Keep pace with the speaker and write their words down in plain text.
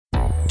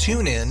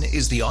TuneIn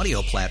is the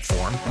audio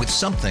platform with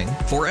something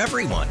for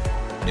everyone.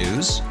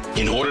 News.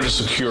 In order to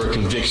secure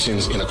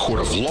convictions in a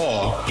court of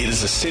law, it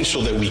is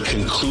essential that we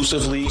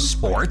conclusively.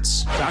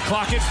 Sports. Shot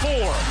clock at 4.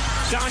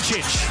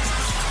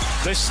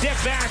 Doncic. The step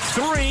back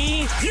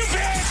 3. You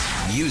bet.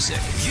 Music.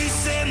 You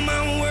set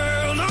my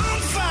world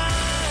on fire.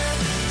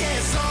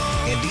 Yes,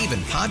 and even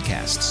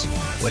podcasts.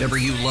 Whatever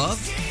you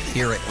love,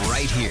 hear it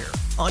right here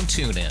on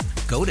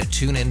TuneIn. Go to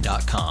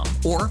TuneIn.com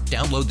or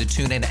download the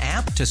TuneIn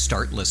app to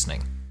start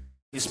listening.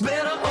 It's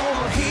better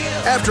over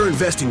here. After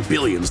investing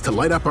billions to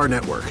light up our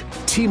network,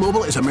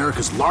 T-Mobile is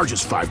America's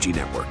largest 5G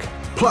network.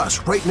 Plus,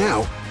 right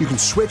now, you can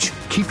switch,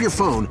 keep your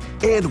phone,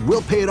 and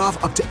we'll pay it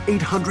off up to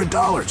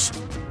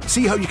 $800.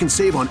 See how you can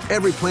save on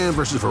every plan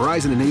versus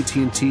Verizon and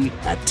AT&T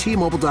at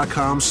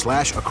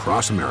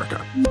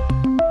T-Mobile.com/across-America.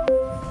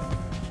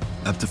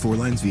 Up to 4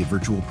 lines via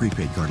virtual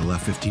prepaid card. Allow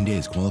 15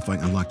 days. Qualifying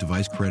unlocked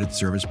device credit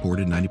service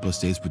ported 90-plus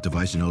days with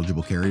device and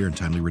eligible carrier and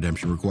timely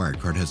redemption required.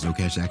 Card has no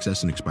cash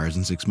access and expires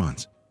in 6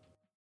 months.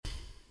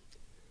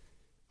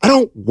 I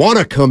don't want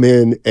to come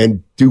in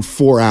and do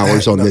 4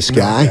 hours on this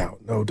guy.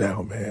 No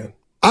doubt, man.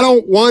 I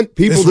don't want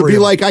people to be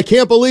like, I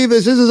can't believe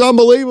this. This is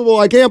unbelievable.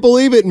 I can't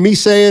believe it. And me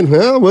saying,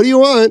 well, what do you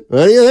want?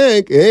 What do you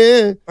think?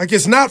 Yeah. Like,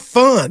 it's not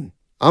fun.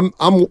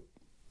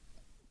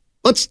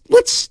 Let's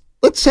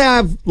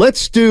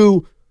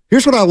do,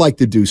 here's what I like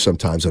to do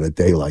sometimes on a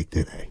day like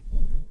today.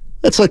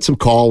 Let's let some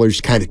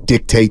callers kind of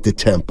dictate the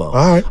tempo.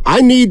 All right.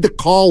 I need the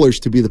callers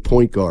to be the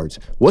point guards.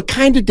 What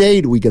kind of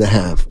day are we going to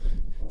have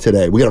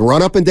today? We going to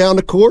run up and down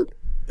the court?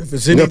 If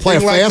it's anything play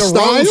a like fast the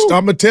roast, style?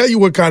 I'm going to tell you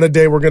what kind of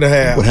day we're going to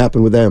have. What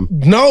happened with them?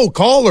 No,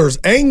 callers,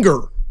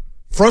 anger,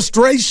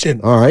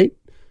 frustration. All right.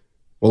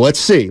 Well, let's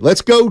see.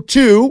 Let's go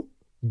to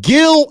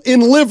Gil in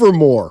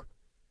Livermore.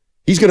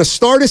 He's going to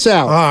start us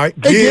out. All right,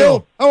 Hey,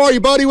 Gil. How are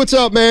you, buddy? What's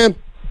up, man?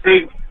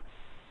 Hey,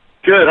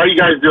 good. How you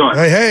guys doing?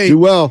 Hey. Do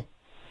well.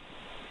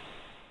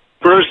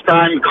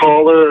 First-time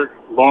caller,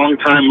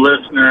 long-time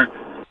listener.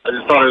 I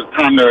just thought it was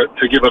time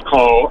to give a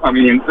call. I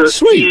mean, the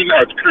Sweet. team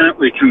as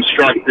currently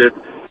constructed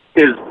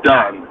is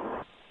done.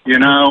 You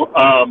know,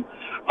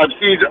 I've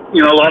seen,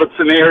 a lot of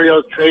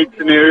scenarios, trade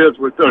scenarios,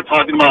 where they're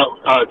talking about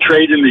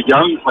trading the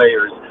young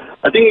players.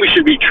 I think we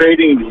should be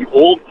trading the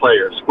old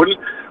players. Wouldn't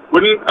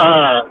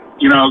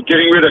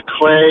getting rid of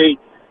Clay,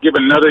 give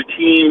another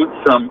team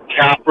some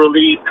cap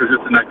relief because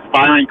it's an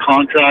expiring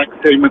contract.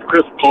 Same with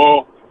Chris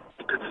Paul.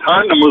 It's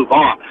time to move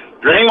on.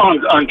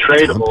 Draymond's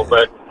untradeable,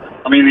 but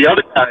I mean the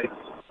other guys,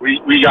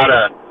 we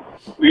gotta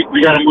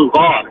move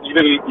on.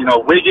 Even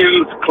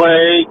Wiggins,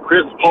 Clay,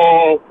 Chris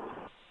Paul,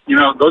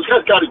 those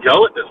guys got to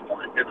go at this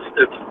point.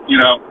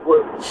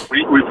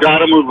 We've got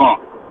to move on.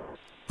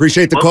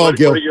 Appreciate the call,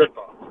 Gil. What are your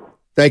thoughts?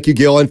 Thank you,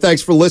 Gil, and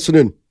thanks for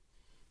listening.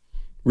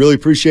 Really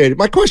appreciate it.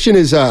 My question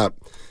is, I'll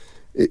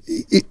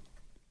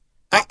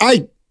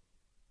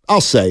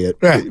say it.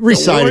 Yeah. The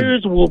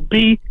Warriors will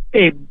be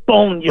a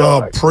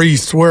boneyard. Oh,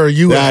 Priest, where are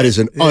you That at? is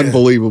an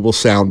unbelievable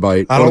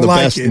soundbite. I One of don't the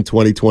like best it. in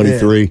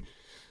 2023.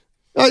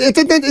 Yeah.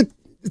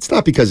 It's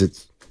not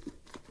because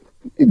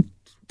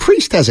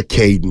Priest has a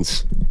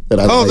cadence that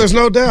I like. Oh, there's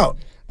no doubt.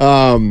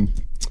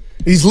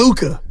 He's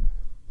Luka.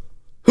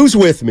 Who's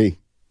with me?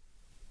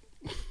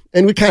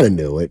 And we kind of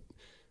knew it.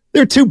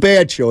 There are 2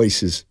 bad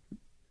choices.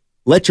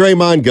 Let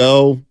Draymond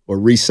go or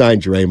re-sign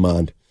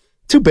Draymond.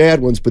 2 bad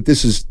ones, but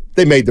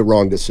they made the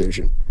wrong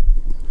decision.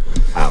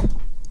 Wow.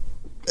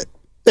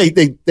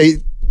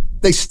 The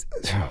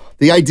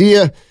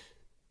idea,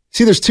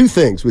 see, there's 2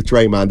 things with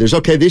Draymond. There's,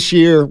 okay, this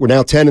year we're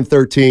now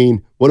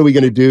 10-13. What are we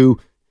going to do?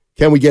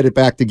 Can we get it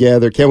back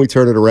together? Can we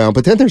turn it around?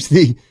 But then there's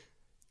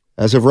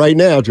as of right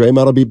now,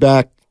 Draymond will be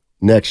back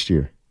next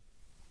year.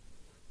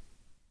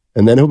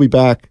 And then he'll be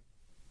back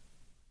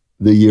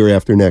the year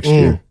after next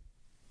year.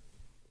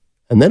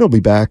 And then he'll be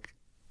back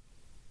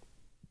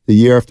the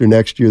year after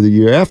next year, the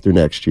year after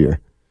next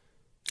year.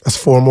 That's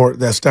 4 more.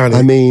 That's Steiny.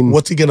 I mean,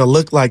 what's he going to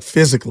look like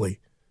physically?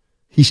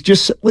 He's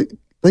just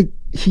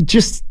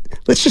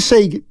let's just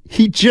say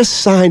he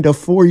just signed a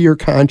 4-year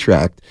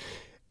contract,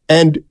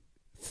 and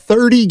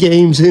 30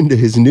 games into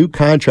his new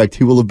contract,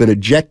 he will have been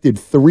ejected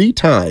 3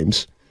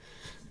 times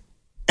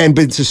and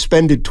been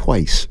suspended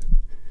twice.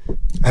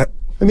 I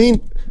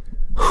mean,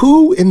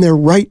 who in their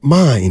right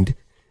mind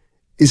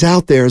is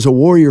out there as a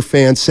Warrior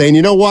fan saying,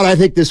 you know what, I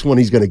think this one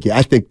he's going to get.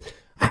 I think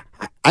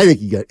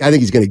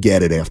he's going to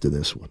get it after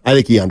this one. I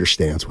think he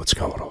understands what's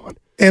going on.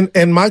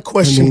 And my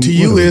question to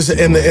you is,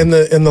 and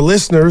the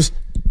listeners,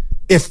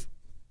 if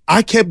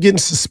I kept getting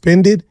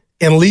suspended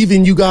and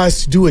leaving you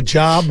guys to do a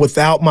job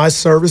without my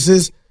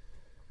services,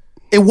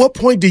 at what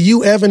point do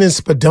you, Evan and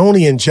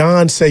Spadoni and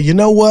John, say, you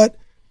know what,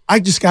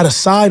 I just got to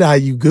side-eye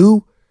you,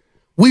 Goo.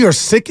 We are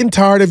sick and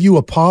tired of you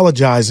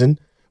apologizing.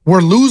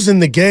 We're losing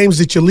the games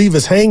that you leave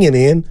us hanging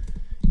in.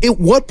 At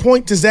what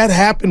point does that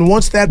happen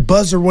once that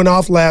buzzer went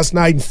off last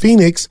night in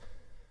Phoenix?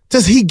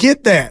 Does he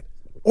get that?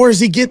 Or is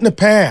he getting a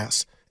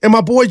pass? And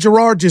my boy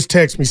Gerard just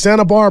texted me,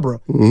 Santa Barbara.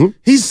 Mm-hmm.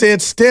 He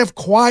said Steph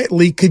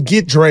quietly could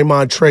get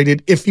Draymond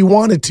traded if he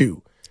wanted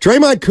to.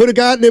 Draymond could have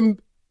gotten him.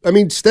 I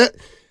mean,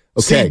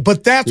 Okay. See,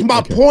 but that's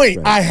my point.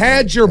 Right. I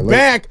had your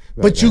back,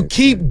 but you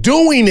keep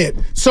doing it.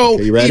 So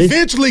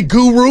eventually,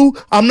 Guru,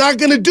 I'm not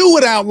going to do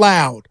it out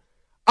loud.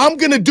 I'm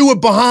going to do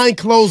it behind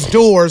closed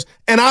doors,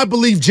 and I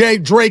believe Jay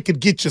Drake could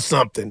get you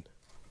something.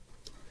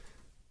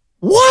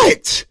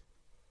 What?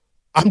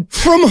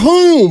 From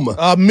whom?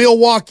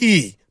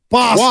 Milwaukee,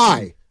 Boston.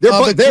 Why?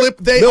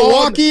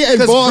 Milwaukee and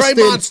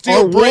Boston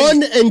are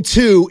 1 and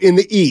 2 in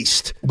the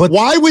East. But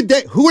why would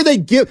they? Who are they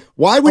give?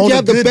 Why would you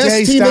have the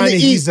best team in the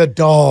East? He's a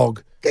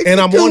dog. And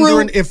I'm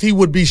wondering if he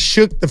would be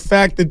shook the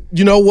fact that,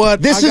 you know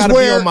what, this I is gotta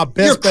where be on my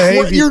best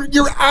behavior.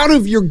 You're out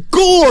of your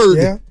gourd.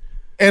 Yeah.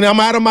 And I'm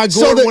out of my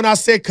gourd when I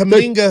said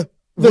Kuminga.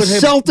 The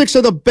Celtics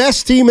are the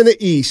best team in the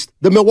East.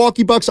 The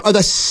Milwaukee Bucks are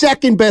the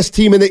second best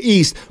team in the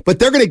East. But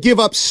they're going to give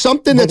up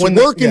something that's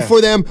working for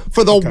them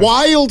for the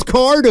wild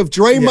card of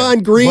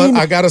Draymond Green.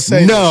 But I got to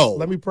say, no.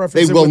 Let me preface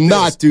they it will with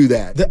not do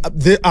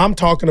that. I'm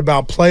talking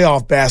about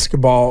playoff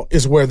basketball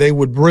is where they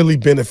would really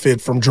benefit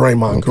from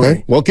Draymond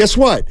Green. Well, guess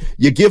what?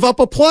 You give up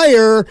a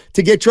player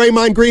to get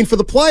Draymond Green for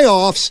the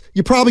playoffs,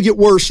 you probably get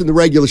worse in the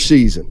regular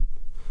season.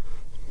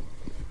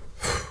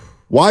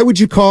 Why would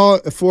you call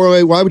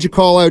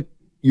out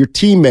your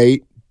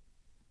teammate,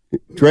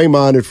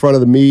 Draymond, in front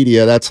of the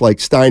media? That's like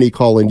Steiny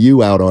calling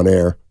you out on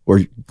air, or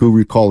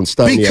Guru calling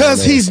Steiny because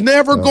out on air. He's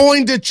never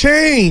going to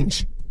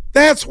change.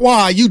 That's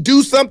why you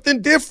do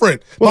something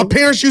different. My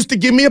parents used to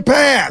give me a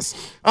pass.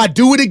 I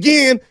do it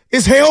again.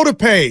 It's hell to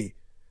pay.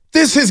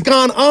 This has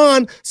gone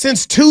on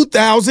since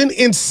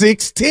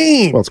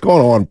 2016. Well, it's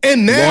going on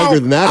and now,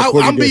 longer than that.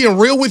 I'm being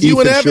real with you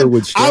and Evan.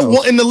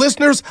 And the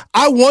listeners,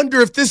 I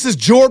wonder if this is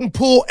Jordan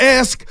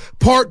Poole-esque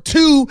part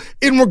 2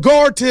 in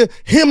regard to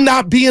him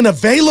not being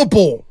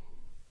available.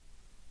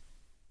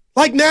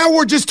 Like now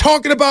we're just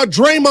talking about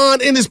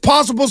Draymond and his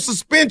possible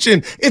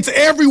suspension. It's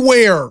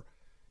everywhere.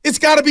 It's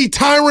got to be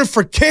Tyron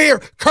for Kerr.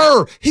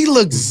 He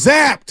looked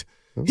zapped.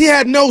 He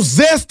had no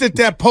zest at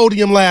that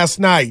podium last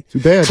night. Too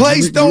bad.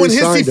 Clay's throwing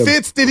hissy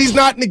fits that he's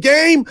not in the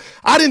game.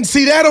 I didn't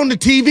see that on the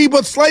TV,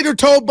 but Slater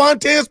told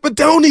Montez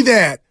Spadoni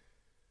that.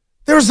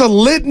 There's a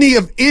litany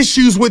of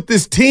issues with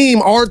this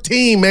team, our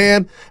team,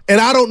 man,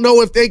 and I don't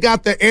know if they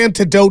got the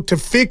antidote to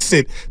fix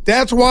it.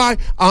 That's why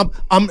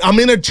I'm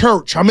in a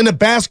church. I'm in a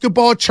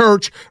basketball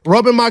church,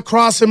 rubbing my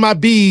cross and my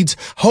beads,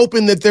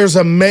 hoping that there's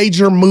a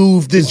major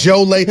move that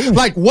Joe Lacob.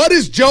 Like, what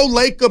is Joe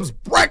Lacob's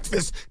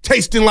breakfast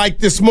tasting like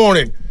this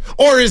morning?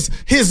 Or is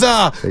his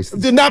not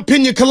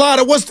pina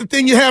colada? What's the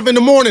thing you have in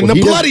the morning? The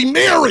Bloody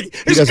Mary.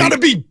 It's got to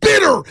be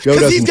bitter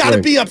because he's got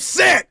to be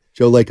upset.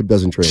 Joe Lacob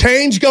doesn't drink.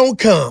 Change gonna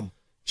come.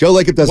 Joe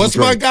Lacob doesn't What's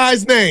drink. my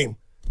guy's name?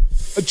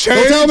 Don't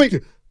tell me.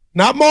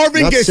 Not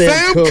Marvin Gaye.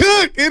 Sam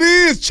Cook. It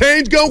is.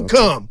 Change gonna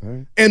come.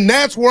 Right. And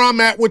that's where I'm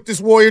at with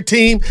this Warrior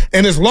team.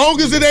 And as long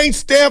as it ain't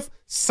Steph,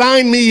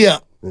 sign me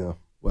up. Yeah.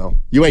 Well,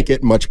 you ain't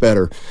getting much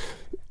better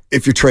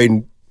if you're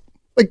trading.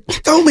 Like,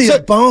 throw me a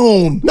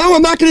bone. No,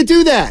 I'm not going to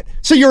do that.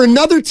 So you're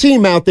another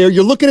team out there.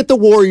 You're looking at the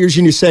Warriors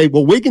and you say,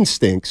 well, Wiggins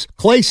stinks.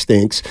 Clay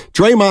stinks.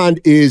 Draymond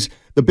is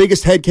the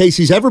biggest head case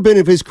he's ever been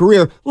in his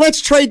career. Let's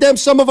trade them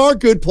some of our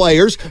good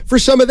players for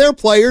some of their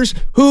players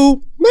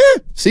who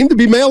seem to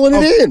be mailing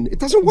it in. It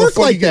doesn't work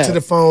Before like you get that. To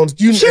the phones,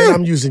 and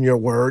I'm using your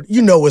word.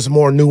 You know it's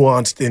more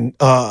nuanced than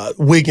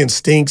Wiggins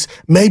stinks.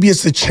 Maybe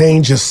it's a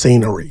change of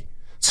scenery.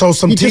 So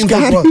some teams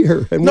got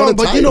here. No,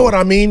 but you know what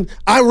I mean?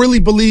 I really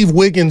believe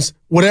Wiggins,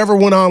 whatever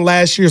went on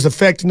last year is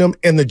affecting him,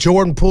 and the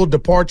Jordan Poole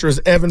departure, as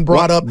Evan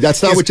brought up.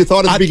 That's not what you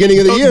thought at the beginning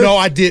of the year. No,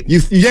 I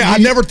didn't. I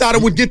never thought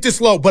it would get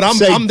this low, but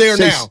I'm there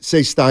now.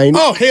 Say Steiny.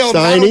 Oh, hell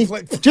Steiny.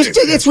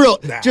 It's real.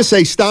 Nah. Just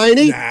say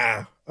Steiny.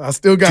 Nah. I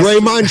still got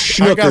Draymond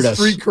snookered us.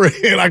 Street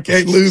cred. I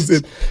can't lose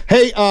it.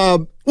 Hey,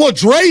 well,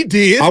 Dre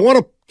did.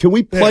 Can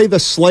we play the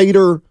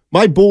Slater?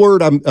 My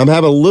board, I'm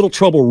having a little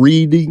trouble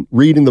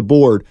reading the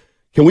board.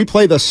 Can we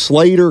play the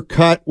Slater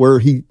cut where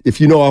he,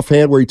 if you know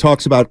offhand, where he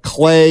talks about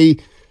Clay's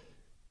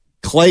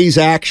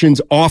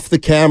actions off the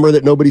camera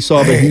that nobody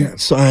saw? Man.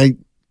 But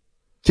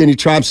can you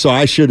try?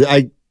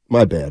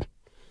 My bad.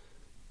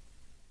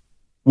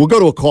 We'll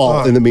go to a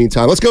call in the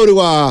meantime. Let's go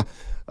to,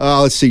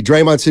 let's see,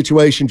 Draymond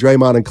situation,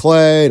 Draymond and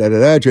Clay,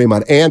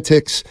 Draymond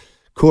antics.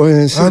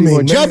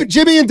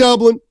 Jimmy in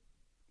Dublin.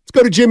 Let's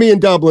go to Jimmy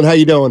in Dublin. How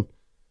you doing?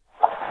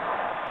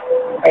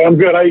 Hey, I'm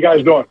good. How you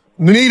guys doing?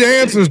 Need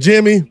answers,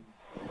 Jimmy.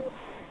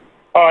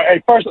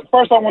 Hey, first,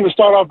 I want to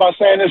start off by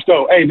saying this,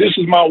 though. Hey, this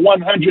is my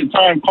 100th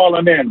time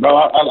calling in, bro.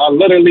 I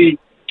literally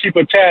keep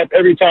a tab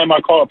every time I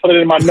call. Put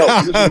it in my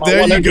notes. This is my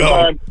 100th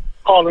time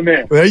calling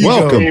in. There you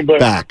Welcome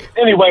back.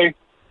 Anyway,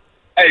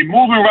 hey,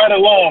 moving right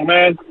along,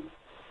 man.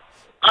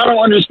 I don't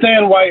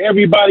understand why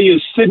everybody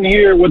is sitting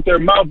here with their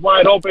mouth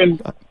wide open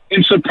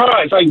in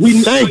surprise. Like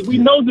we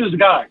know this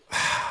guy.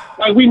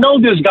 Like we know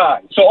this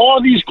guy. So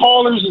all these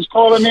callers is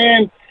calling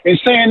in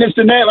and saying this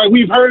and that. Like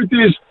we've heard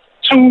this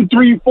 2,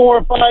 3,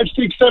 4, 5,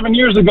 6, 7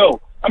 years ago.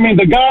 I mean,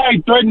 the guy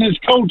threatened his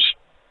coach.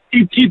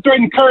 He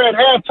threatened Kerr at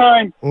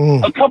halftime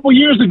a couple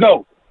years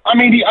ago. I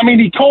mean,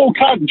 he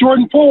cold-cocked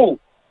Jordan Poole.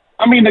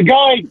 I mean, the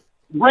guy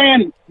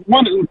ran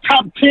one of the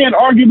top 10,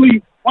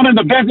 arguably one of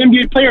the best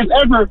NBA players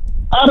ever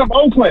out of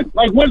Oakland.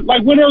 Like what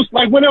else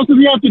does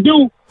he have to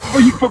do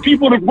for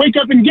people to wake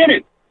up and get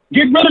it?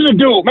 Get rid of the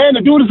dude, man.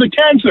 The dude is a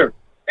cancer.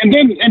 And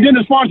then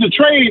as far as the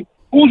trade,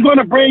 who's going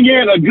to bring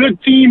in a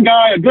good team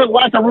guy, a good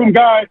locker room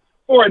guy,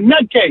 or a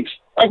nutcase?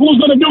 Like, who's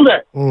going to do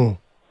that?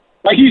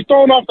 Like, he's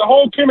throwing off the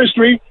whole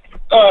chemistry.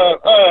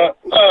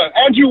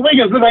 Andrew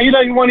Wiggins, he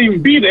doesn't want to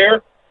even be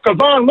there.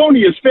 Kevon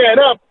Looney is fed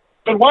up.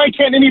 But why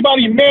can't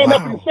anybody man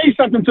up and say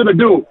something to the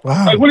dude?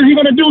 Wow. Like, what is he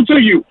going to do to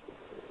you?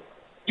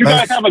 You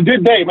guys have a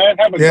good day, man.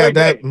 Have a great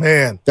day.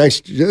 Man.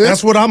 Thanks.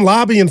 That's what I'm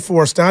lobbying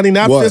for, Steiny,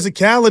 not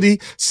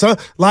physicality. So,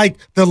 like,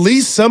 the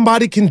least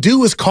somebody can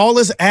do is call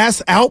his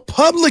ass out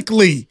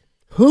publicly.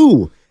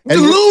 Who?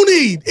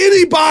 Looney.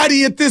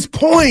 Anybody at this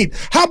point.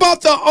 How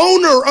about the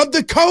owner of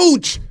the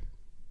coach?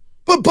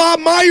 But Bob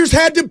Myers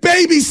had to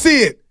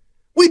babysit.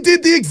 We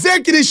did the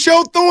executive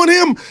show throwing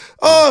him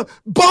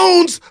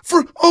bones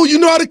for, you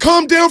know how to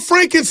calm down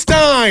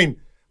Frankenstein.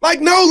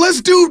 Like, no,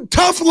 let's do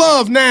tough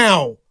love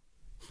now.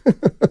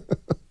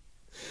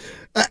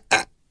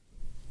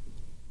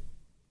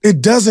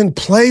 It doesn't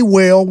play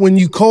well when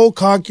you cold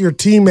cock your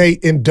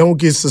teammate and don't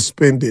get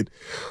suspended.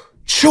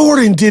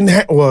 Jordan didn't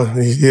have,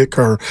 he hit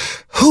Kerr.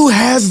 Who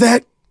has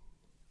that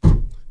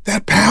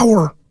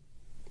power?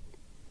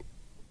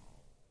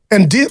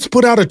 And Dips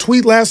put out a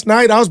tweet last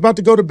night. I was about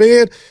to go to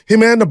bed,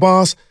 him and the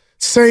boss,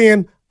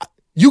 saying,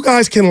 you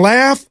guys can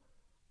laugh.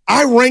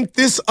 I ranked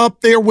this up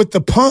there with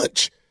the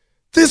punch.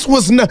 This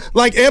was not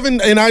like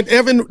Evan,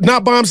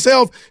 not by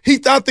himself. He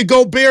thought the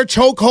Gobert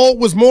chokehold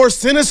was more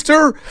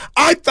sinister.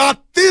 I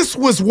thought this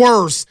was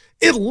worse.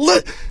 Dude,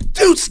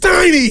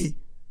 Steiny,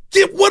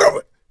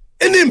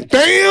 and then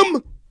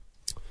bam.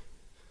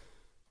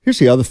 Here's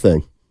the other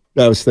thing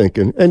that I was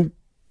thinking, and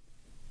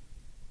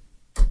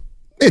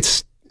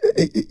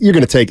you're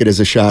going to take it as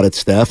a shot at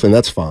Steph, and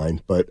that's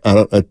fine. But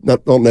I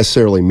don't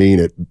necessarily mean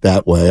it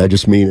that way. I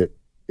just mean it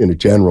in a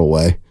general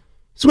way.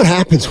 This is what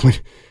happens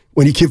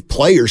when you give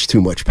players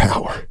too much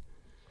power.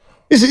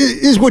 This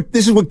is what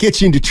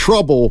gets you into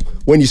trouble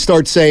when you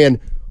start saying,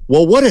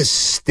 well, what does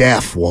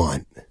Steph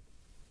want?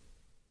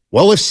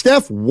 Well, if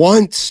Steph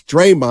wants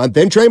Draymond,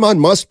 then Draymond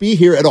must be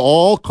here at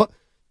all.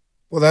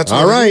 Well, that's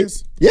all right. It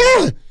is.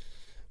 Yeah.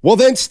 Well,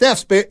 then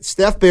Steph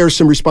bears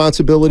some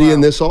responsibility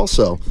in this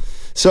also.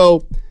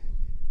 So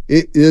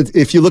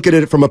if you look at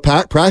it from a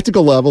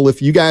practical level, if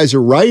you guys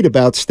are right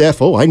about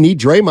Steph, I need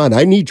Draymond,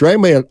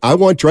 I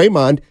want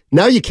Draymond.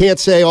 Now you can't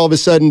say all of a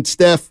sudden,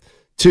 Steph,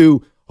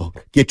 to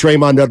get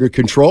Draymond under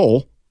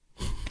control.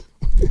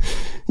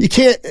 You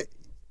can't.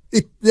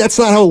 That's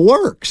not how it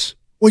works.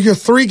 Well, you're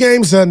 3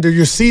 games under.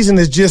 Your season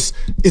is just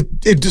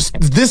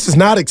this is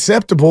not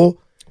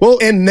acceptable. Well,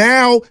 and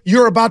now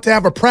you're about to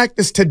have a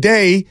practice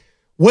today,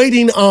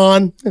 waiting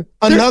on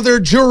another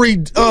jury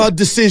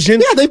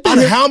decision on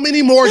how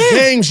many more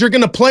games you're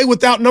going to play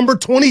without number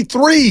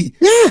 23.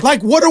 Yeah.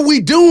 Like, what are we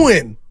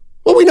doing?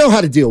 Well, we know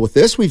how to deal with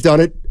this. We've done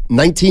it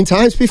 19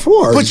 times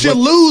before. But you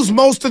lose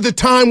most of the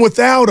time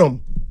without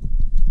them.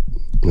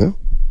 Yeah.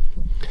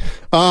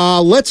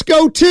 Let's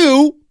go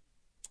to,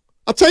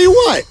 I'll tell you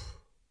what.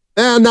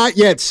 Not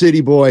yet,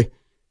 City Boy.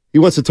 He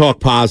wants to talk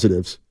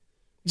positives.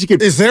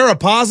 Is there a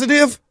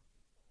positive?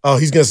 Oh,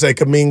 he's going to say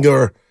Kuminga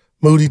or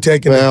Moody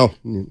taking it.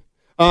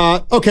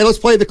 Okay, let's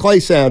play the Clay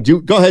sound.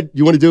 Go ahead.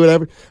 You want to do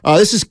whatever?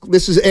 This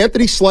is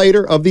Anthony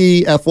Slater of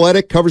The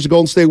Athletic, covers the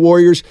Golden State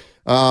Warriors.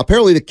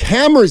 Apparently the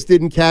cameras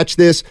didn't catch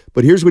this,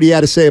 but here's what he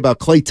had to say about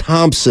Klay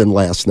Thompson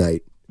last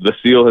night. The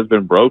seal has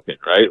been broken,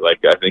 right? Like,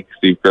 I think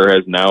Steve Kerr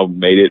has now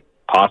made it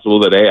possible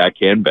that, hey, I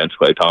can bench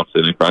Klay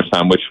Thompson in crunch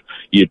time, which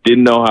you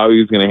didn't know how he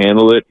was going to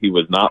handle it. He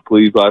was not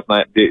pleased last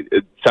night.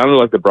 It sounded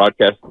like the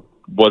broadcast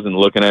wasn't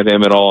looking at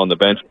him at all on the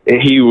bench.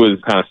 He was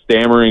kind of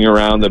stammering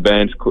around the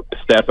bench.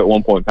 Steph at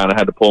one point kind of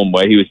had to pull him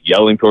away. He was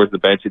yelling towards the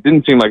bench. It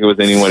didn't seem like it was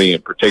anybody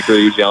in particular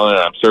he was yelling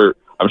at. I'm sure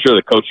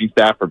the coaching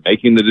staff are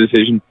making the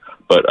decision,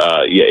 but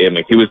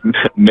he was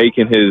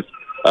making his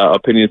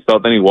opinions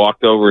felt. Then he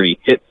walked over and he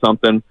hit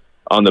something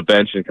on the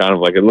bench, and kind of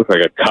like it looked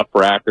like a cup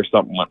rack or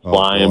something went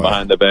flying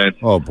behind the bench.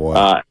 Oh boy.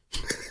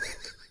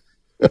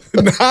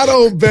 Not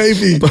old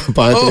baby.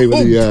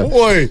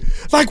 Boy.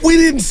 Like, we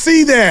didn't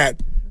see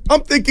that.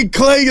 I'm thinking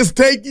Klay is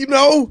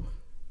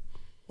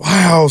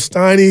wow,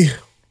 Steiny.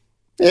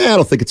 Yeah, I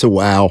don't think it's a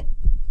wow.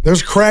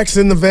 There's cracks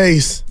in the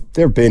vase.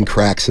 There have been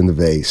cracks in the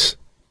vase.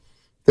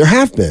 There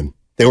have been.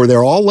 They were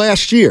there all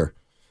last year.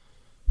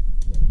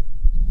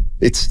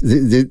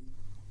 They're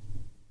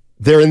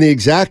in the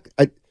exact,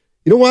 you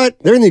know what?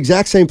 They're in the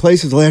exact same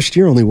place as last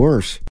year, only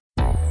worse.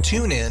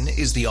 TuneIn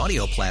is the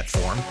audio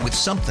platform with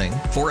something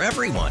for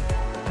everyone.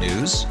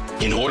 News.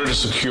 In order to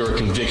secure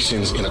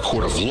convictions in a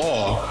court of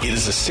law, it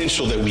is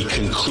essential that we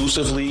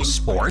conclusively.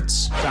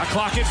 Sports. Shot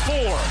clock at 4.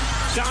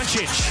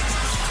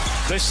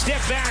 Doncic. The step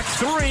back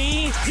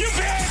 3. You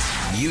bet.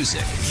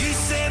 Music. You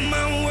set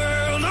my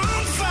world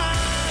on fire.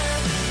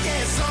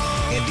 Yes,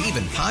 and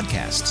even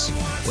podcasts.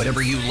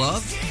 Whatever you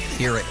love,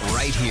 hear it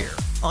right here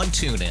on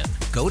TuneIn.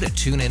 Go to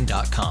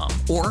TuneIn.com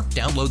or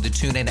download the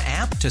TuneIn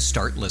app to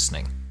start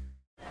listening.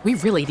 We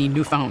really need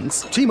new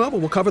phones. T-Mobile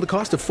will cover the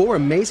cost of 4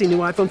 amazing new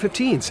iPhone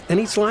 15s, and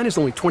each line is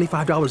only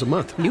 $25 a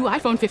month. New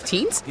iPhone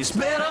 15s? It's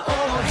better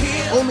over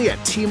here. Only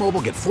at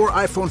T-Mobile, get 4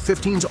 iPhone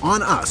 15s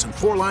on us and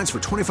 4 lines for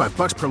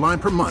 $25 per line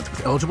per month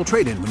with eligible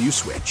trade-in when you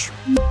switch.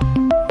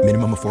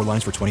 Minimum of 4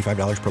 lines for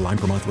 $25 per line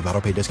per month with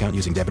autopay discount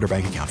using debit or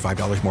bank account.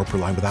 $5 more per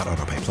line without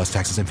autopay, plus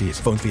taxes and fees.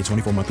 Phone fee at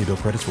 24 monthly bill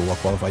credits for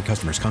well-qualified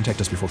customers. Contact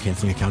us before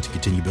canceling account to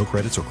continue bill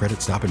credits or credit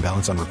stop and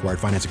balance on required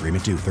finance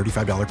agreement due.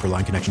 $35 per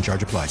line connection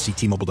charge applies. See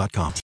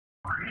T-Mobile.com.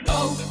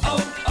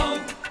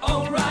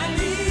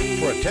 O'Reilly.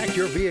 Protect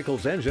your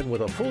vehicle's engine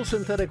with a full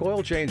synthetic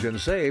oil change and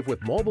save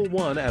with Mobile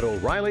One at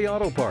O'Reilly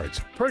Auto Parts.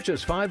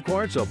 Purchase 5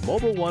 quarts of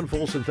Mobile One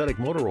full synthetic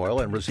motor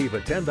oil and receive a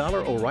 $10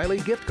 O'Reilly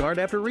gift card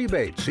after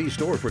rebate. See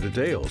store for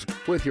details.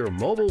 With your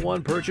Mobile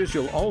One purchase,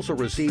 you'll also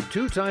receive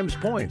 2 times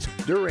points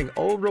during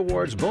O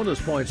Rewards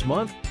Bonus Points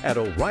Month at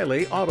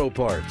O'Reilly Auto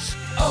Parts.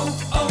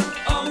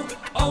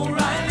 O'Reilly.